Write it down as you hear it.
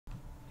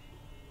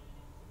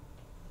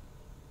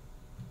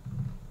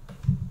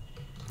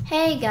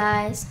Hey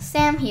guys,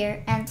 Sam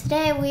here, and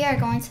today we are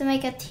going to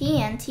make a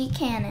TNT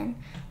cannon.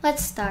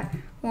 Let's start.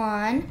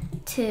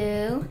 1,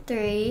 2,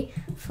 3,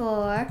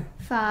 4,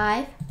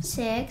 5,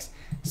 6,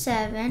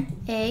 7,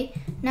 8,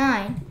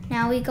 9.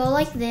 Now we go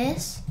like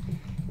this,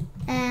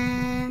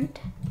 and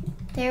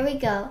there we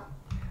go.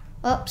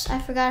 Oops, I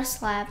forgot a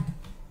slab.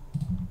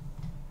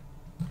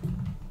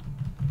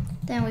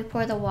 Then we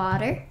pour the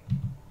water.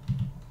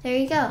 There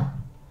you go.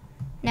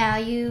 Now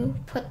you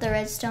put the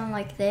redstone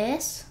like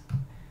this.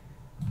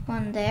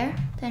 One there.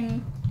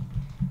 Then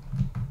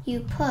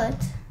you put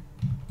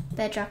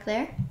bedrock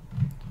there.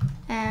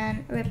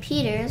 And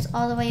repeaters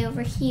all the way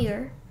over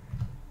here.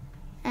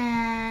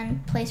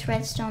 And place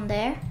redstone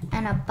there.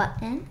 And a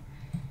button.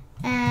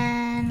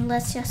 And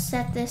let's just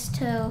set this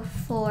to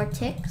 4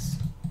 ticks.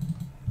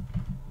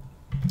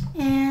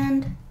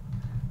 And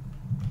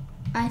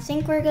I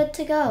think we're good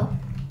to go.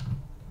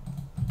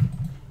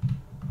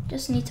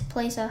 Just need to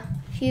place a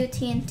few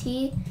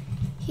TNT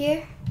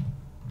here.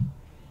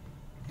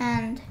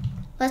 And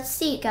let's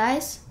see,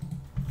 guys.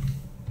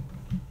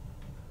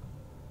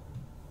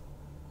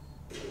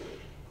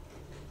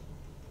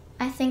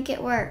 I think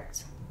it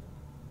worked.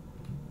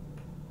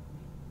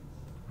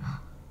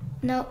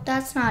 Nope,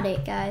 that's not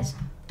it, guys.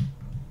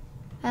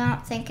 I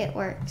don't think it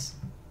works.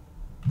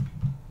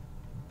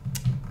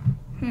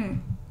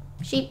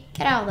 Sheep,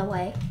 get out of the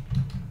way.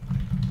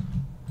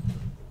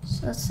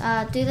 So let's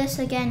do this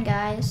again,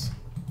 guys.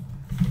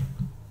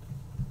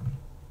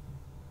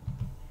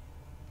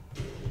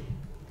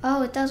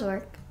 Oh, it does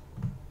work.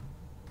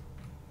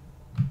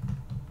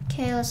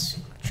 Okay, let's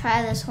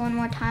try this one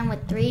more time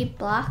with 3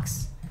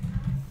 blocks.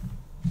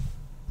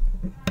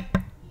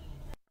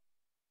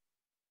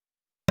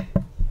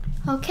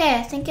 Okay,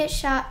 I think it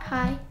shot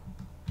high.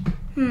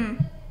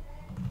 Let's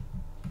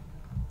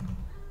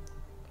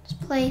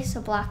place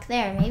a block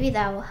there. Maybe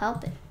that will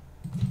help it.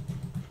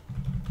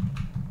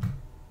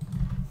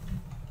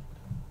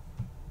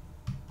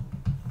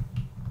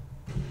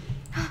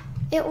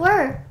 It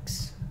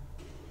works.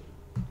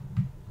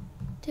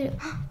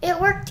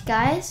 It worked,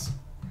 guys.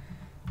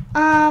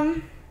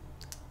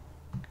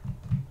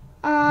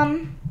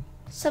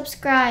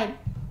 Subscribe.